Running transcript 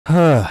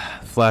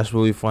Flash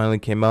movie finally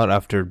came out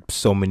after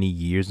so many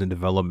years in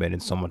development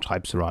and so much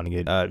hype surrounding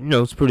it.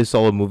 It's a pretty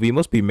solid movie. It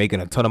must be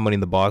making a ton of money in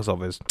the box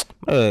office.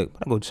 I'll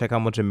go check how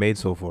much it made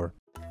so far.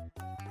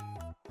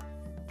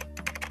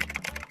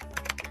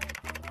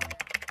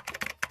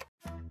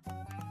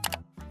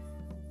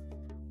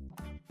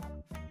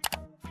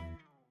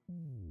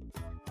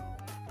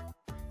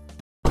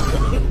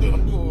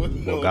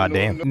 Well,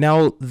 goddamn.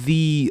 Now,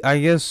 I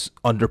guess,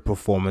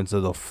 underperformance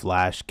of the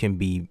Flash can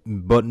be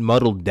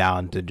muddled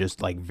down to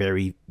just like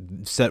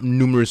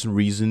numerous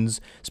reasons.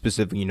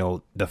 Specifically,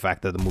 the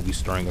fact that the movie's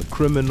starring a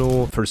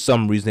criminal. For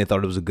some reason, they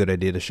thought it was a good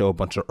idea to show a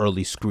bunch of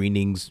early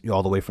screenings,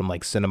 all the way from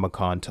like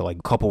CinemaCon to like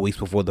a couple weeks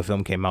before the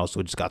film came out, so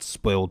it just got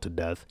spoiled to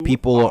death.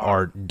 People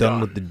are done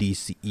with the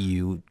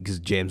DCEU because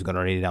James Gunn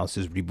already announced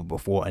his reboot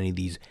before any of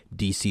these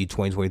DC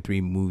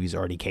 2023 movies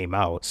already came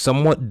out.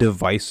 Somewhat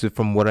divisive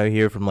from what I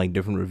hear from like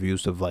different reviews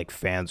of like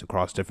fans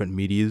across different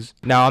medias.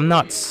 Now, I'm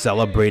not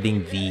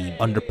celebrating the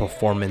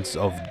underperformance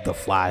of the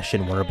Flash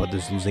and Warner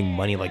Brothers losing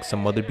money like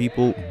some other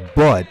people,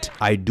 but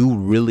I do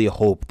really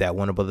hope that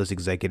Warner Brothers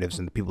executives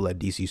and the people at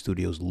DC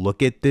Studios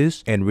look at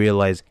this and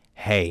realize,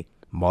 hey,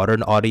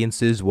 modern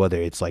audiences, whether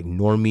it's like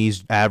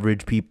normies,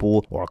 average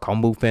people, or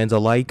comic book fans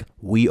alike,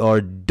 we are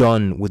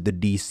done with the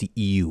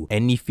DCEU.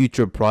 Any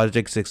future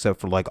projects except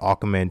for like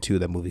Aquaman 2,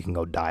 that movie can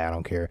go die, I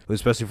don't care.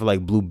 Especially for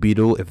like Blue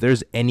Beetle, if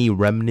there's any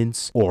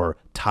remnants or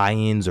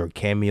tie-ins or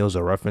cameos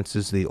or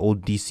references to the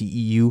old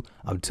DCEU,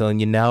 I'm telling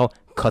you now,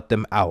 cut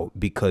them out,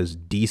 because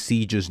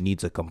DC just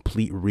needs a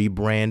complete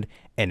rebrand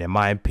and, in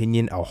my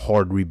opinion, a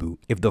hard reboot.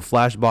 If the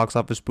Flash box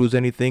office proves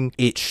anything,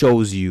 it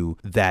shows you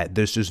that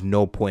there's just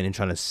no point in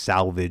trying to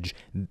salvage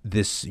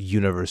this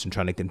universe and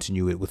trying to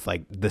continue it with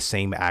like the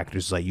same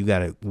actors. Like, you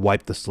gotta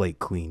wipe the slate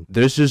clean.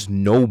 There's just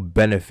no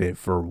benefit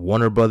for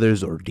Warner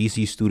Brothers or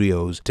DC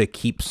Studios to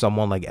keep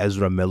someone like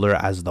Ezra Miller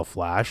as the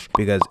Flash,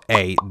 because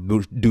A,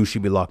 dude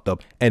should be locked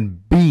up,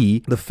 and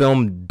B, the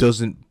film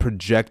doesn't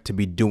project to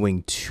be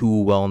doing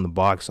too well in the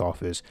box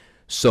office.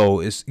 So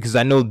it's because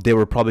I know they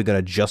were probably going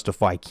to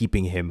justify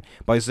keeping him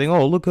by saying,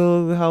 oh, look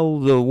how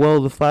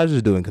well the Flash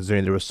is doing,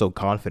 considering they were so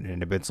confident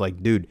in it. But it's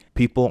like, dude,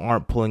 people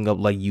aren't pulling up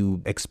like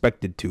you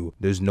expected to.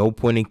 There's no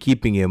point in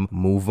keeping him.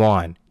 Move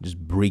on. Just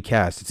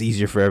recast. It's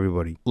easier for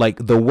everybody.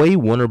 Like, the way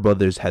Warner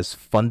Brothers has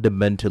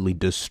fundamentally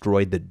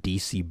destroyed the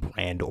DC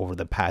brand over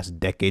the past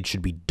decade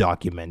should be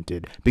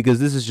documented, because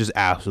this is just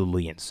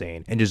absolutely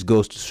insane, and just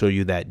goes to show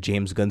you that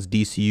James Gunn's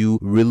DCU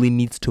really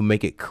needs to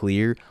make it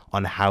clear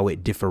on how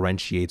it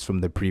differentiates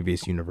from the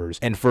previous universe.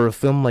 And for a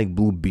film like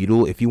Blue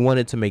Beetle, if you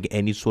wanted to make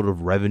any sort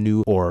of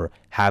revenue or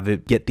have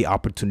it get the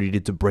opportunity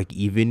to break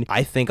even,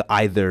 I think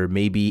either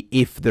maybe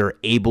if they're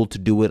able to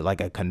do it like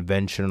a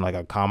convention, like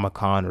a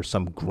Comic-Con or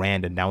some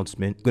grand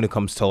announcement when it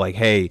comes to like,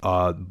 hey,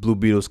 Blue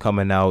Beetle's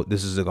coming out,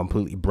 this is a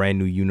completely brand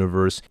new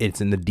universe, it's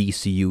in the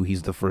DCU,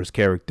 he's the first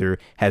character,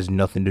 has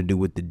nothing to do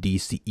with the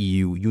DCEU.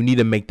 You need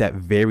to make that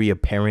very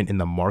apparent in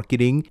the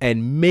marketing,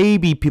 and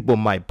maybe people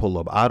might pull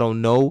up, I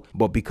don't know.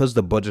 But because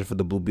the budget for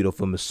the Blue Beetle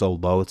film is so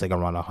low, it's like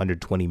around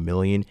 120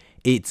 million,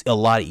 it's a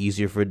lot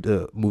easier for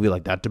the movie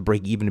like that to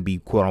break even, to be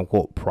quote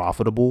unquote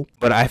profitable.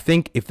 But I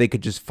think if they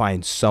could just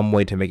find some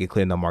way to make it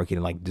clear in the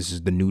marketing, like, this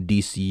is the new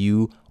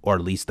DCU, or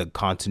at least the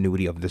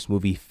continuity of this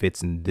movie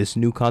fits in this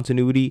new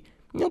continuity,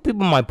 people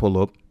might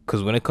pull up.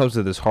 Because when it comes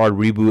to this hard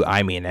reboot,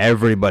 I mean,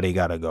 everybody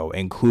gotta go,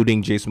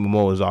 including Jason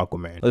Momoa as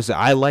Aquaman. Listen,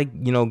 I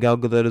like, Gal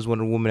Gadot as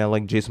Wonder Woman. I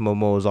like Jason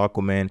Momoa as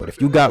Aquaman. But if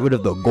you got rid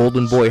of the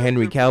golden boy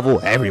Henry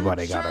Cavill,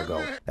 everybody gotta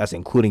go. That's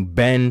including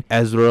Ben,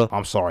 Ezra.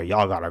 I'm sorry,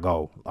 y'all gotta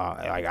go.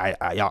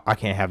 I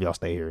can't have y'all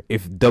stay here.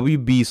 If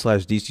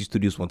WB/DC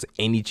Studios wants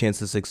any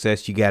chance of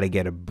success, you gotta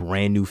get a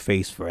brand new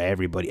face for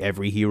everybody.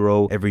 Every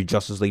hero, every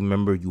Justice League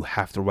member, you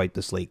have to wipe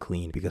the slate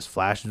clean. Because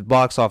Flash's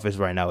box office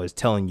right now is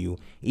telling you,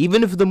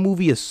 even if the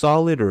movie is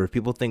solid, or if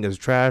people think it's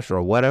trash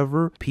or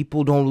whatever,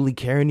 people don't really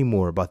care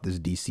anymore about this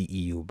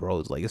DCEU, bro.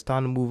 It's like, it's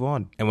time to move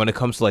on. And when it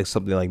comes to like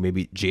something like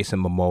maybe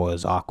Jason Momoa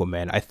as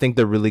Aquaman, I think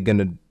they're really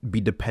gonna be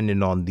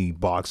dependent on the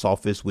box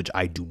office, which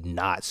I do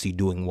not see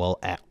doing well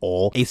at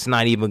all. It's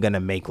not even gonna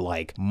make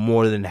like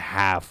more than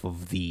half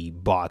of the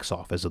box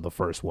office of the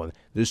first one.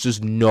 There's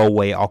just no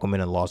way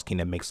Aquaman and Lost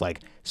Kingdom makes like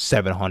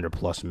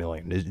 700+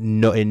 million. There's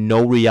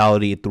no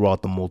reality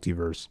throughout the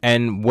multiverse.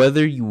 And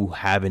whether you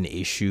have an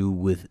issue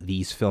with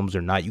these films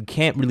or not, you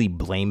can't really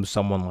blame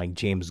someone like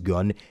James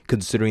Gunn,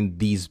 considering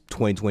these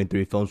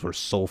 2023 films were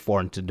so far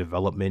into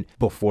development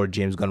before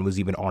James Gunn was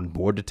even on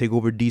board to take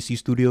over DC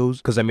Studios.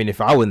 Because I mean, if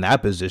I were in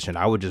that position,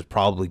 I would just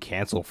probably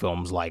cancel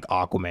films like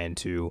Aquaman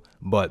 2,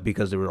 but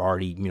because they were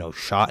already,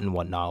 shot and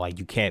whatnot, like,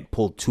 you can't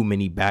pull too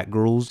many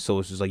Batgirls, so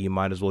it's just like, you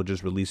might as well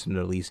just release them to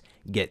at least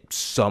get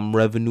some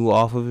revenue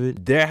off of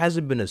it. There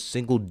hasn't been a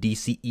single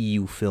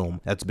DCEU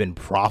film that's been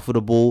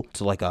profitable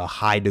to like a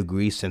high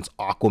degree since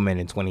Aquaman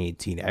in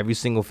 2018. Every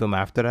single film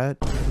after that,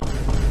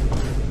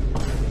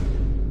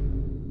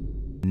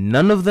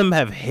 none of them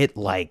have hit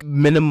like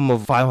minimum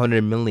of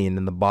 500 million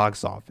in the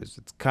box office.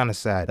 It's kind of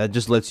sad. That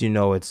just lets you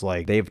know it's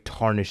like they've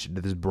tarnished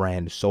this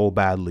brand so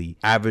badly.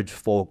 Average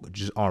folk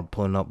just aren't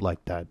pulling up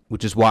like that,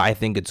 which is why I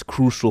think it's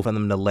crucial for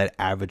them to let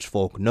average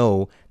folk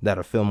know that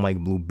a film like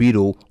Blue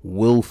Beetle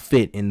will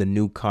fit in the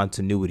new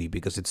continuity,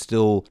 because it's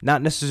still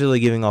not necessarily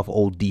giving off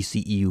old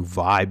DCEU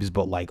vibes,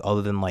 but like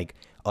other than like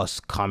us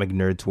comic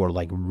nerds who are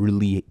like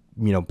really,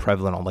 you know,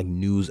 prevalent on like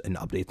news and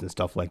updates and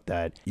stuff like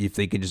that, if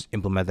they could just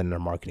implement that in their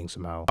marketing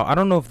somehow. I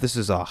don't know if this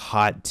is a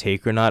hot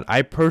take or not.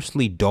 I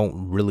personally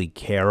don't really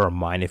care or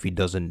mind if he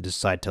doesn't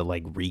decide to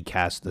like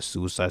recast the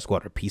Suicide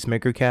Squad or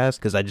Peacemaker cast,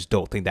 because I just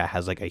don't think that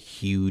has like a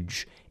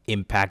huge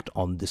impact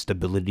on the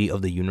stability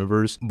of the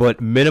universe.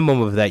 But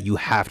minimum of that, you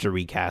have to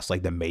recast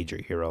like the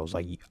major heroes.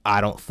 Like,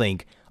 I don't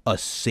think a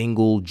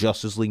single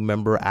Justice League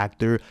member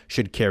actor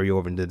should carry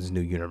over into this new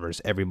universe.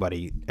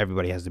 Everybody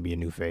has to be a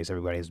new face.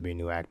 Everybody has to be a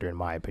new actor, in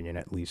my opinion,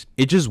 at least.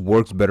 It just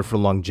works better for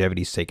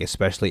longevity's sake,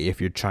 especially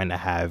if you're trying to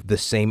have the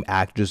same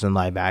actors in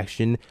live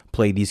action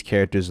play these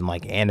characters in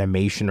like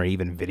animation or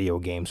even video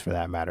games, for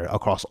that matter,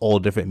 across all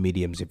different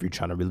mediums, if you're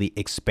trying to really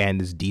expand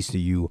this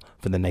DCU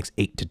for the next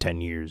 8 to 10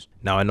 years.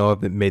 Now, I know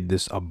I've made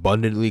this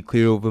abundantly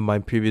clear over my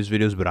previous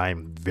videos, but I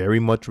am very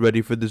much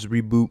ready for this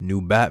reboot. New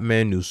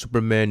Batman, new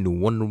Superman, new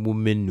Wonder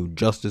Woman, new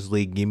Justice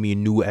League. Give me a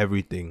new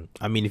everything.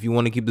 I mean, if you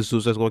want to keep the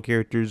Suicide Squad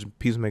characters,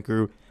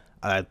 Peacemaker,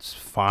 that's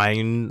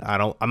fine.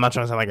 I'm not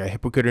trying to sound like a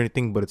hypocrite or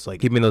anything, but it's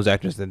like keeping those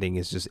actors, I think,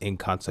 is just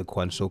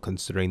inconsequential,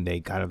 considering they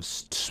kind of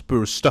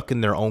stuck in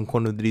their own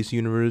corner of the DC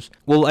universe.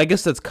 Well, I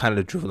guess that's kind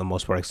of true for the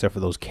most part, except for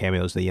those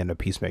cameos at the end of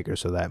Peacemaker,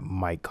 so that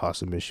might cause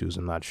some issues.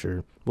 I'm not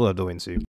sure. We'll have to wait and see.